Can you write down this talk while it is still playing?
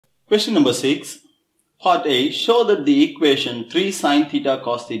Question number 6. Part A. Show that the equation 3 sin theta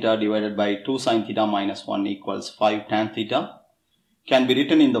cos theta divided by 2 sin theta minus 1 equals 5 tan theta can be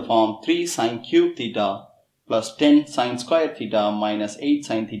written in the form 3 sin cube theta plus 10 sin square theta minus 8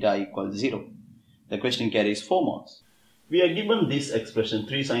 sin theta equals 0. The question carries 4 marks. We are given this expression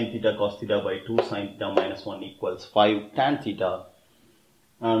 3 sin theta cos theta by 2 sin theta minus 1 equals 5 tan theta,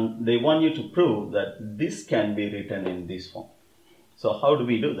 and they want you to prove that this can be written in this form. So how do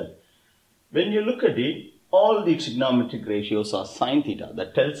we do that? When you look at it, all the trigonometric ratios are sin theta.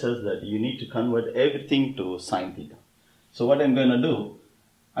 That tells us that you need to convert everything to sin theta. So what I'm going to do,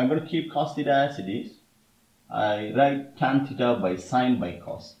 I'm going to keep cos theta as it is. I write tan theta by sin by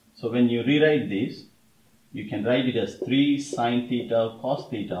cos. So when you rewrite this, you can write it as 3 sin theta cos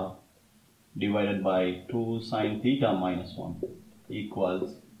theta divided by 2 sin theta minus 1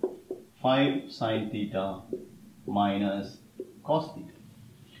 equals 5 sin theta minus cos theta.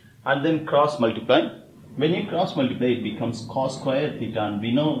 And then cross multiply. When you cross multiply, it becomes cos square theta, and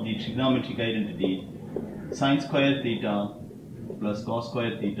we know the trigonometric identity sin square theta plus cos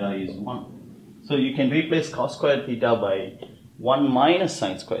square theta is 1. So you can replace cos square theta by 1 minus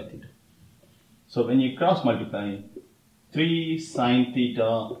sin square theta. So when you cross multiply, 3 sin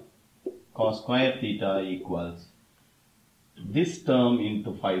theta cos square theta equals this term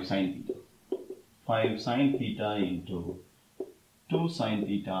into 5 sin theta. 5 sin theta into 2 sin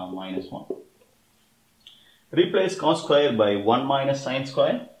theta minus 1. Replace cos square by 1 minus sin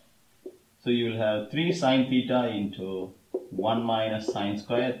square. So you will have 3 sin theta into 1 minus sin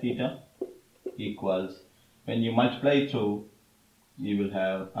square theta equals, when you multiply through, you will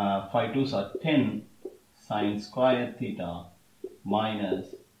have 5 2s are 10 sin square theta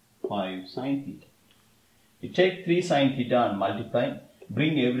minus 5 sin theta. You take 3 sin theta and multiply,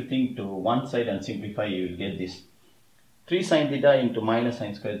 bring everything to one side and simplify, you will get this. 3 sin theta into minus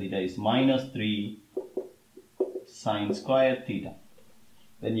sin square theta is minus 3 sin square theta.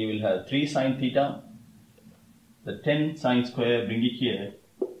 Then you will have 3 sin theta, the 10 sin square, bring it here,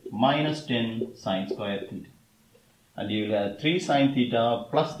 minus 10 sin square theta. And you will have 3 sin theta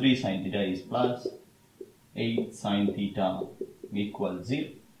plus 3 sin theta is plus 8 sin theta equals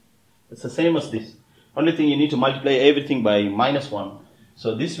 0. It's the same as this. Only thing, you need to multiply everything by minus 1.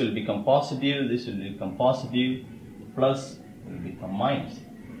 So this will become positive, this will become positive, plus will become minus.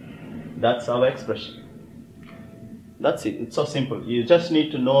 That's our expression. That's it. It's so simple. You just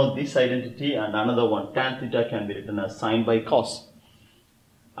need to know this identity, and another one, tan theta, can be written as sin by cos.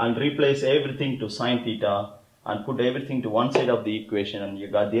 And replace everything to sin theta and put everything to one side of the equation, and you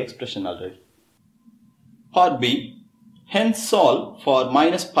got the expression already. Part B. Hence solve for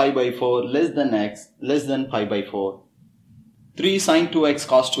minus pi by 4 less than x less than pi by 4. 3 sin 2x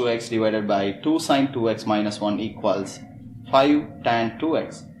cos 2x divided by 2 sin 2x minus 1 equals 5 tan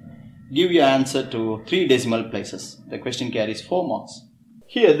 2x. Give your answer to 3 decimal places. The question carries 4 marks.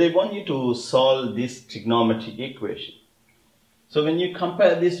 Here they want you to solve this trigonometric equation. So when you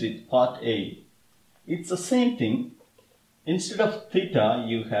compare this with part A, it's the same thing. Instead of theta,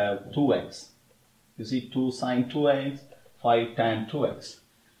 you have 2x. You see 2 sin 2x, 5 tan 2x.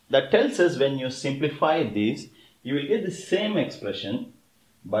 That tells us when you simplify this, you will get the same expression,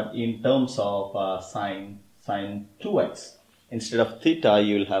 but in terms of sin 2x. Instead of theta,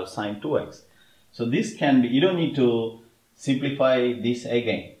 you will have sin 2x. So this can be, you don't need to simplify this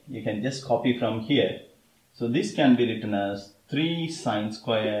again. You can just copy from here. So this can be written as 3 sin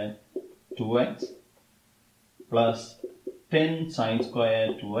square 2x plus 10 sin square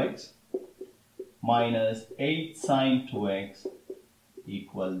 2x minus 8 sin 2x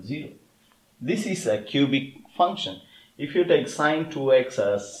equals 0. This is a cubic function. If you take sin 2x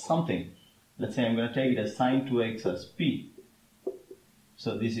as something, let's say I'm going to take it as sin 2x as p.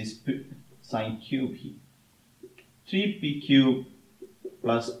 So this is p, sin cube here. 3p cube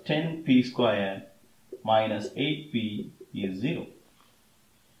plus 10p square minus 8p is 0.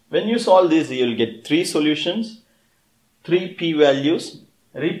 When you solve this, you will get 3 solutions, 3 p values.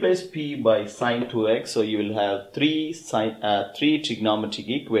 Replace p by sin 2x, so you will have 3 trigonometric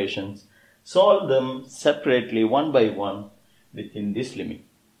equations. Solve them separately one by one within this limit.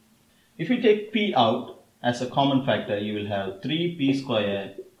 If you take p out as a common factor, you will have 3p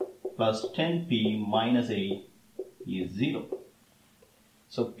square plus 10p minus 8 is 0.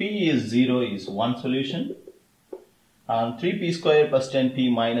 So p is 0 is one solution, and 3p square plus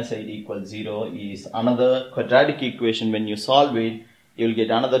 10p minus 8 equals 0 is another quadratic equation. When you solve it, you will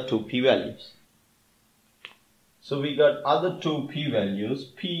get another 2 p values. So we got other 2 p values.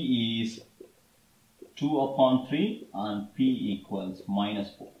 P is 2 upon 3 and p equals minus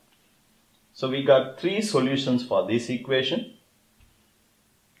 4. So we got 3 solutions for this equation.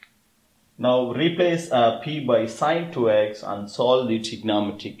 Now replace p by sine 2x and solve the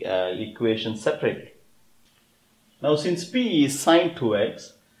trigonometric equation separately. Now since p is sine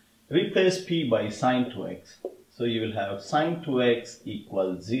 2x, replace p by sine 2x. So you will have sine 2x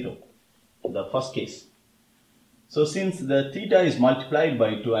equals 0, the first case. So since the theta is multiplied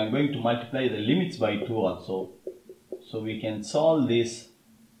by 2, I am going to multiply the limits by 2 also. So we can solve this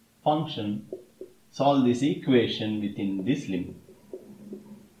function, solve this equation within this limit.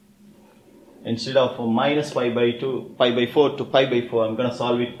 Instead of minus pi by 4 to pi by 4, I am going to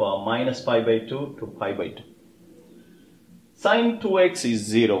solve it for minus pi by 2 to pi by 2. Sine 2x is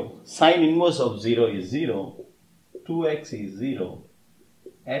 0. Sine inverse of 0 is 0. 2x is 0.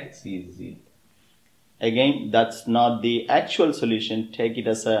 X is 0. Again, that's not the actual solution. Take it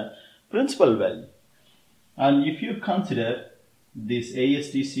as a principal value. And if you consider this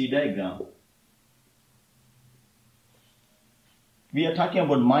ASTC diagram, we are talking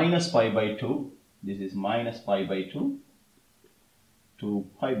about minus pi by 2. This is minus pi by 2 to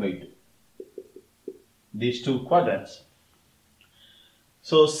pi by 2. These two quadrants.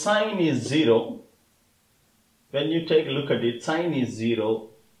 So sine is 0. When you take a look at it, sine is 0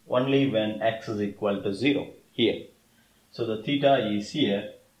 only when x is equal to 0 here. So the theta is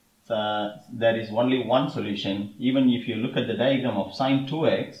here. There is only one solution. Even if you look at the diagram of sine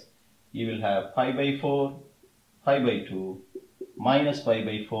 2x, you will have pi by 4, pi by 2, minus pi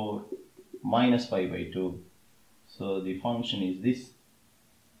by 4, minus pi by 2. So the function is this.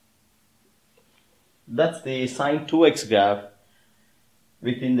 That's the sine 2x graph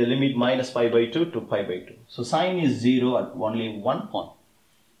within the limit minus pi by 2 to pi by 2. So sine is 0 at only one point.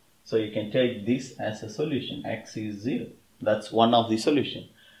 So you can take this as a solution. X is 0. That's one of the solution.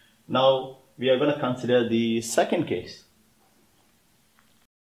 Now we are going to consider the second case.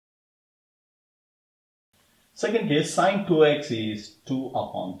 Second case, sine 2x is 2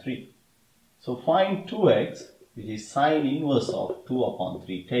 upon 3. So find 2x, which is sine inverse of 2 upon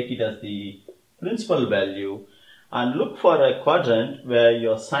 3. Take it as the principal value and look for a quadrant where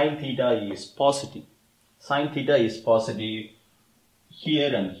your sine theta is positive. Sine theta is positive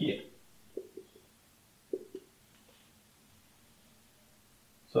here and here.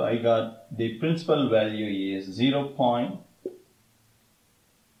 So I got the principal value is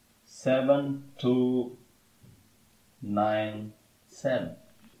 0.7297.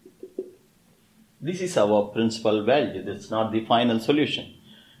 This is our principal value. That's not the final solution.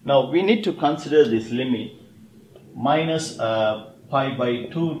 Now we need to consider this limit minus pi by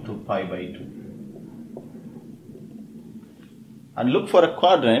 2 to pi by 2. And look for a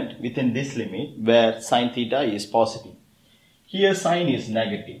quadrant within this limit where sine theta is positive. Here sine is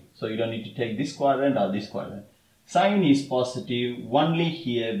negative, so you don't need to take this quadrant or this quadrant. Sine is positive only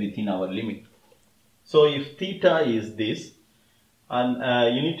here within our limit. So if theta is this, and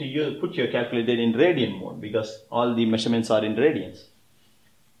you need to put your calculator in radian mode because all the measurements are in radians.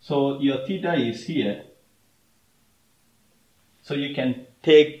 So your theta is here. So you can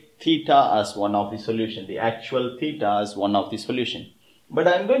take theta as one of the solution, the actual theta as one of the solution. But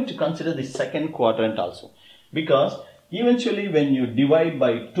I am going to consider the second quadrant also, because eventually when you divide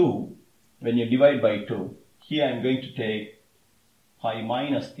by 2, here I am going to take pi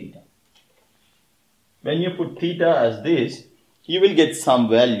minus theta. When you put theta as this, you will get some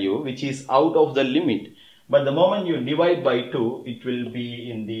value which is out of the limit. But the moment you divide by 2, it will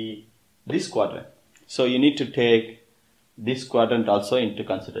be in this quadrant. So you need to take this quadrant also into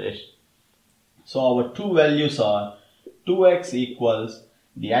consideration. So our two values are 2x equals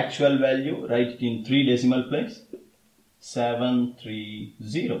the actual value, write it in 3 decimal place,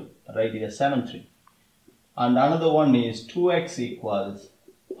 730, write it as 73. And another one is 2x equals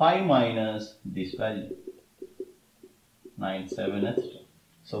pi minus this value, 97, etc.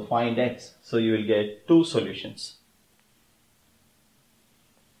 So find x. So you will get two solutions.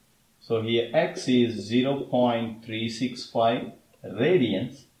 So here x is 0.365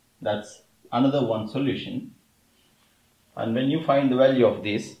 radians. That's another one solution. And when you find the value of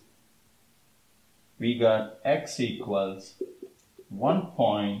this, we got x equals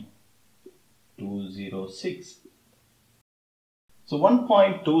 1.206. So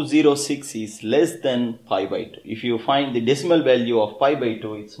 1.206 is less than pi by 2. If you find the decimal value of pi by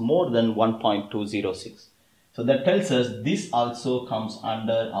 2, it's more than 1.206. So that tells us this also comes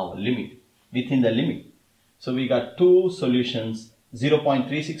under our limit, within the limit. So we got two solutions,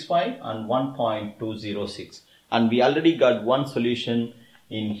 0.365 and 1.206. And we already got one solution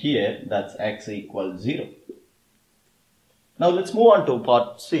in here, that's x equals 0. Now let's move on to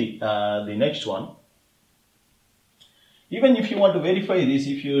part C, the next one. Even if you want to verify this,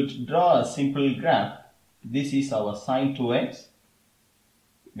 if you draw a simple graph, this is our sine 2x,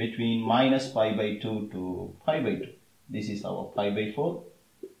 between minus pi by 2 to pi by 2. This is our pi by 4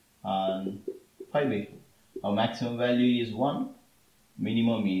 and pi by 4. Our maximum value is 1,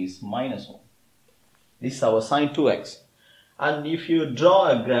 minimum is minus 1. This is our sine 2x. And if you draw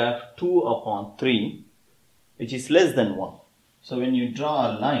a graph 2 upon 3, which is less than 1. So when you draw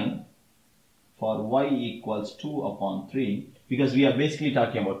a line for y equals 2 upon 3, because we are basically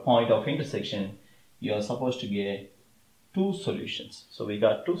talking about point of intersection, you are supposed to get 2 solutions. So we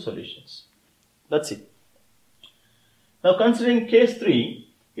got 2 solutions. That's it. Now considering case 3,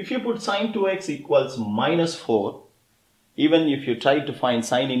 if you put sine 2x equals minus 4, even if you try to find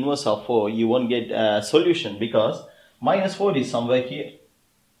sine inverse of 4, you won't get a solution because minus 4 is somewhere here.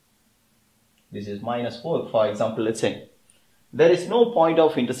 This is minus 4, for example, let's say. There is no point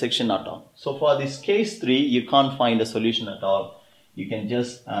of intersection at all. So for this case 3, you can't find a solution at all. You can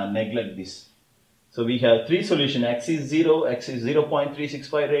just neglect this. So we have 3 solutions. X is 0, x is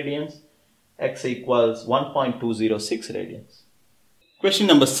 0.365 radians, x equals 1.206 radians. Question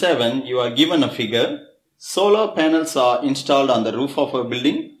number 7, you are given a figure. Solar panels are installed on the roof of a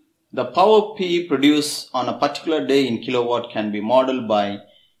building. The power P produced on a particular day in kilowatt can be modeled by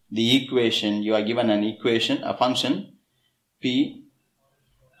the equation. You are given an equation, a function P,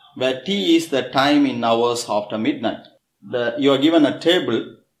 where T is the time in hours after midnight. You are given a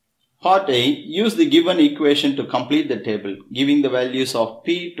table. Part A, use the given equation to complete the table, giving the values of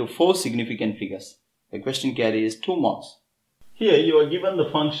P to 4 significant figures. The question carries 2 marks. Here you are given the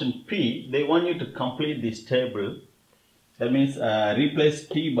function P. They want you to complete this table. That means replace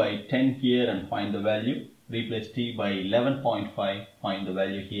T by 10 here and find the value. Replace T by 11.5, find the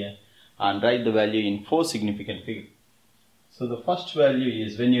value here. And write the value in 4 significant figures. So the first value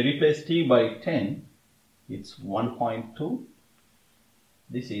is, when you replace T by 10, it's 1.2.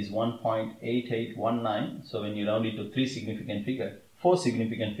 This is 1.8819. So when you round it to 4 significant figure,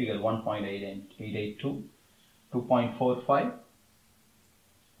 1.8882, 2.45.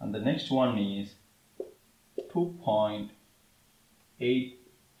 And the next one is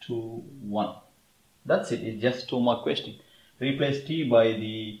 2.821. That's it. It's just 2 mark question. Replace T by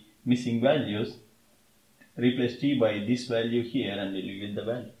the missing values. Replace T by this value here and you will get the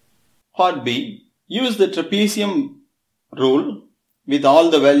value. Part B. Use the trapezium rule with all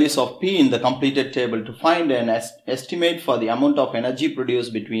the values of P in the completed table to find an estimate for the amount of energy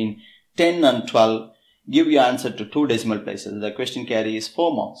produced between 10 and 12. Give your answer to 2 decimal places. The question carries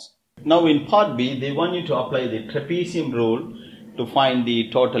 4 marks. Now in part B, they want you to apply the trapezium rule to find the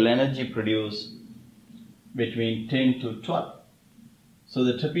total energy produced between 10 to 12. So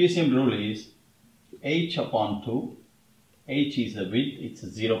the trapezium rule is h upon 2. H is the width, it's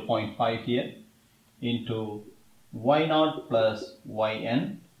 0.5 here, into y0 plus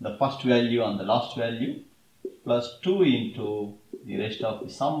yn, the first value and the last value, plus 2 into the rest of the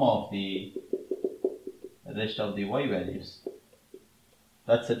sum of the rest of the y values.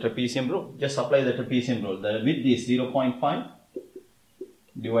 That's the trapezium rule. Just apply the trapezium rule. The width is 0.5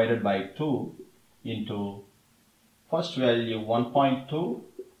 divided by 2 into first value 1.2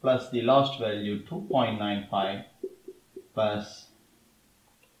 plus the last value 2.95 plus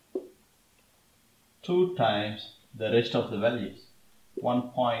 2 times the rest of the values.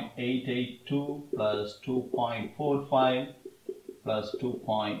 1.882 plus 2.45 plus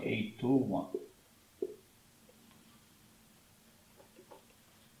 2.821.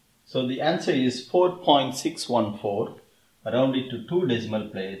 So the answer is 4.614. Round it to 2 decimal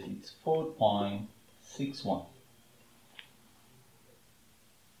places. It's 4.61.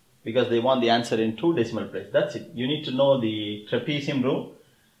 Because they want the answer in 2 decimal places. That's it. You need to know the trapezium rule.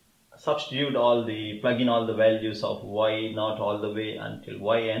 Substitute plug in all the values of y0 all the way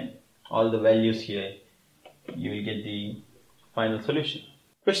until yn. All the values here. You will get the final solution.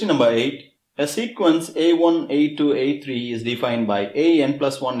 Question number 8. A sequence A1, A2, A3 is defined by an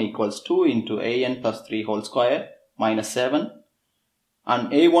plus 1 equals 2 into an plus 3 whole square minus 7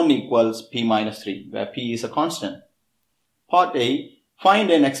 and a1 equals p minus 3 where p is a constant. Part A. Find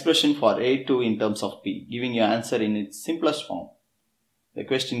an expression for a2 in terms of p, giving your answer in its simplest form. The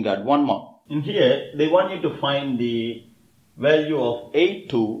question got 1 mark. In here, they want you to find the value of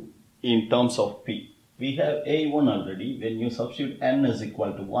a2 in terms of p. We have a1 already. When you substitute n is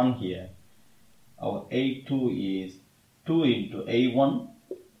equal to 1 here, our a2 is 2 into a1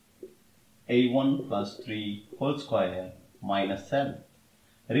 plus 3 whole square minus 7.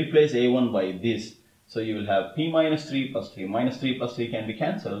 Replace a1 by this. So you will have p minus 3 plus 3. Minus 3 plus 3 can be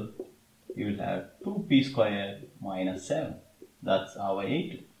cancelled. You will have 2p square minus 7. That's our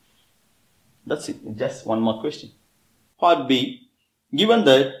a2. That's it. Just 1 more question. Part B. Given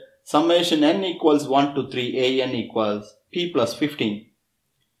that summation n equals 1 to 3 an equals p plus 15.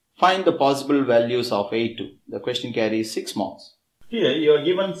 Find the possible values of A2. The question carries 6 marks. Here you are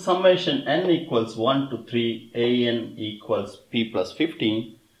given summation n equals 1 to 3, an equals p plus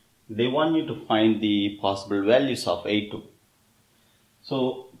 15. They want you to find the possible values of A2.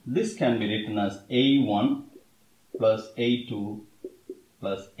 So this can be written as A1 plus A2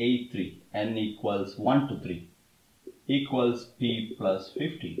 plus A3, n equals 1 to 3 equals p plus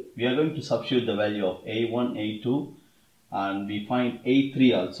 15. We are going to substitute the value of A1, A2 and we find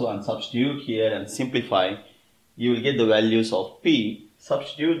A3 also and substitute here and simplify. You will get the values of p.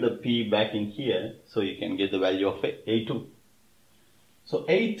 Substitute the p back in here so you can get the value of A2. So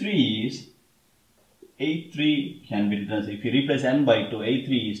A3 can be written as, if you replace n by 2,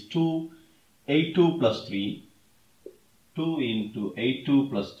 A3 is 2 A2 plus 3, 2 into A2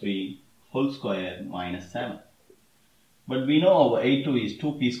 plus 3 whole square minus 7. But we know our A2 is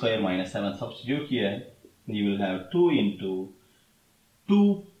 2p square minus 7. Substitute here, you will have 2 into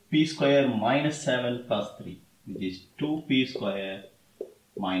 2p square minus 7 plus 3, which is 2p square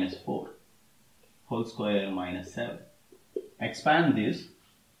minus 4 whole square minus 7. Expand this,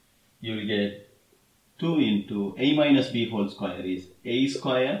 you will get 2 into a minus b whole square is a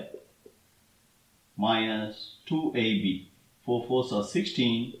square minus 2ab. 4 4s are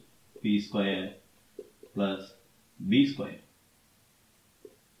 16, p square plus b square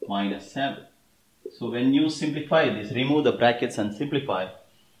minus 7. So when you simplify this, remove the brackets and simplify,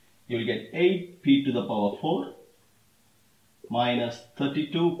 you will get 8p to the power 4 minus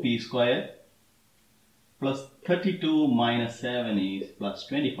 32p square plus 32 minus 7 is plus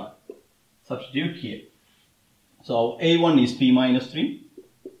 25. Substitute here. So A1 is p minus 3,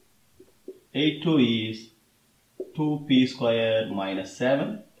 A2 is 2p square minus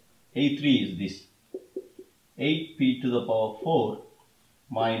 7, A3 is this 8p to the power 4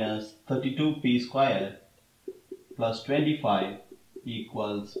 minus 32p square plus 25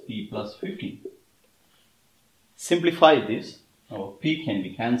 equals p plus 15. Simplify this, our p can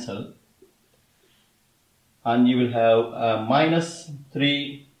be cancelled and you will have minus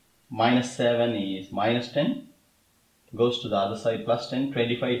 3 minus 7 is minus 10, goes to the other side, plus 10,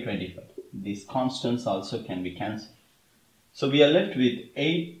 25, 25. These constants also can be cancelled. So we are left with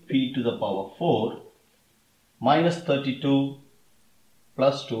 8p to the power 4 minus 32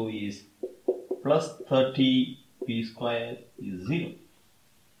 plus 2 is plus 30p square is 0.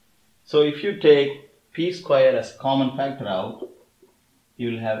 So if you take p square as common factor out,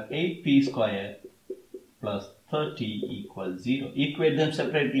 you will have 8p square plus 30 equals 0. Equate them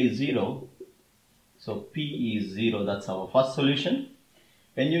separately 0. So p is 0. That's our first solution.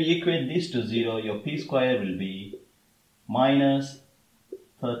 When you equate this to 0, your p square will be minus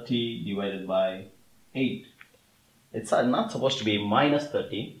 30 divided by 8. It's not supposed to be minus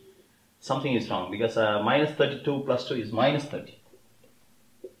 30. Something is wrong because minus 32 plus 2 is minus 30.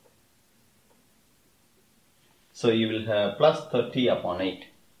 So you will have plus 30 upon 8.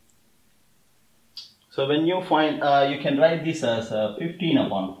 So when you find, you can write this as 15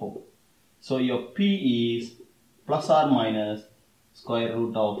 upon 4. So your p is plus or minus square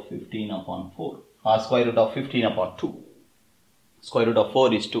root of 15 upon 4 or square root of 15 upon 2. Square root of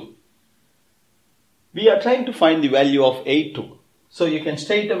 4 is 2. We are trying to find the value of A2. So you can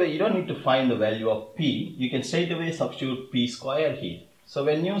straight away, you don't need to find the value of p. You can straight away substitute p square here. So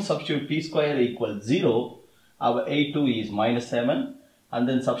when you substitute p square equals 0, our A2 is minus 7 and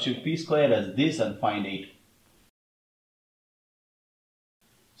then substitute p square as this and find 8.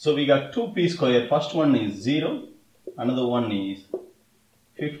 So we got 2p square. First one is 0, another one is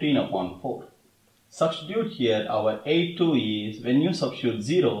 15 upon 4. Substitute here, our A2 is, when you substitute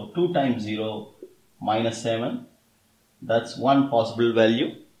 0, 2 times 0 minus 7, that's one possible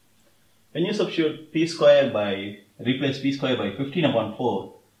value. When you substitute p square by, replace p square by 15 upon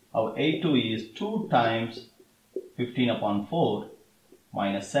 4, our A2 is 2 times 15 upon 4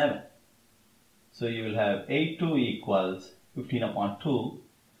 minus 7. So you will have A2 equals 15 upon 2.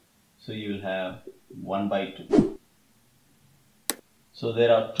 So you will have 1 by 2. So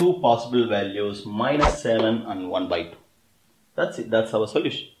there are two possible values, minus 7 and 1 by 2. That's it. That's our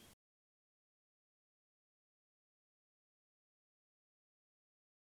solution.